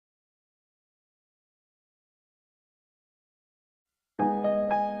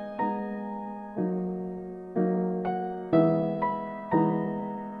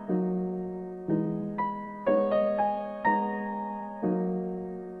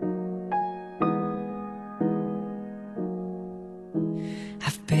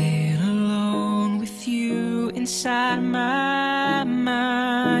inside my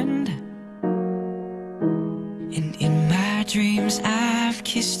mind. And in my dreams I've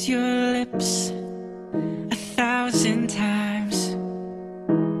kissed your lips 1,000 times.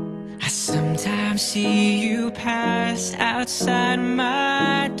 I sometimes see you pass outside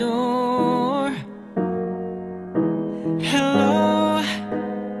my door. Hello,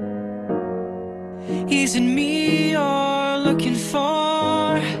 is it me you're looking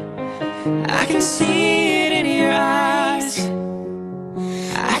for? I can see it in your eyes,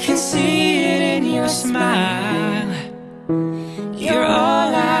 I can see it in your smile. You're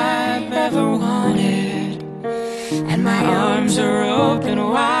all I've ever wanted, and my arms are open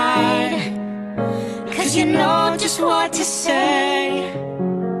wide. 'Cause you know just what to say,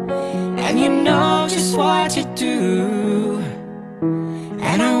 and you know just what to do.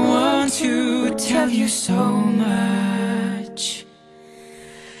 And I want to tell you so much,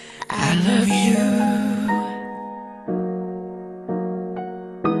 I love you.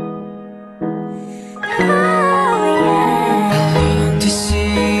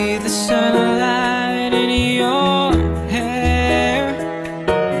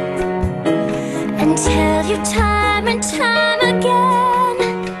 And tell you time and time again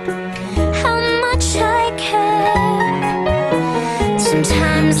how much I care.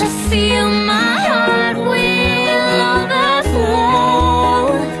 Sometimes I feel my heart will overflow.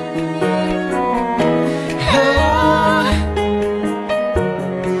 Hello,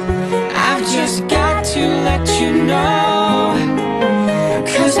 I've just got to let you know,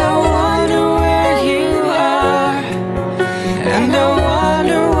 'cause I wonder where you are, and I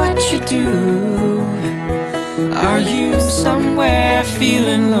wonder what you do. Are you somewhere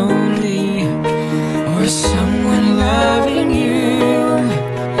feeling lonely, or someone loving you?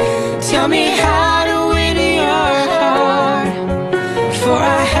 Tell me how to win your heart, for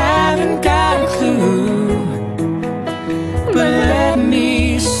I haven't got a clue. But let me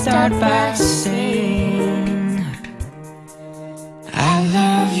start by saying I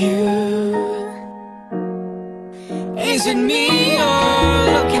love you. Is it me you're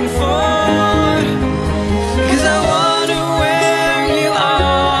looking for?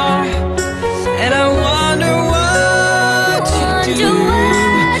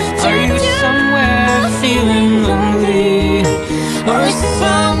 Or is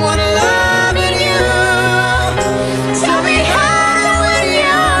someone loving you? Tell me how to win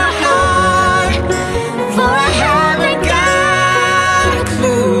your heart, for I haven't got a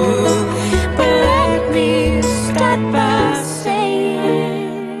clue. But let me start by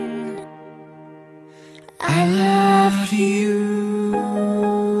saying I love you.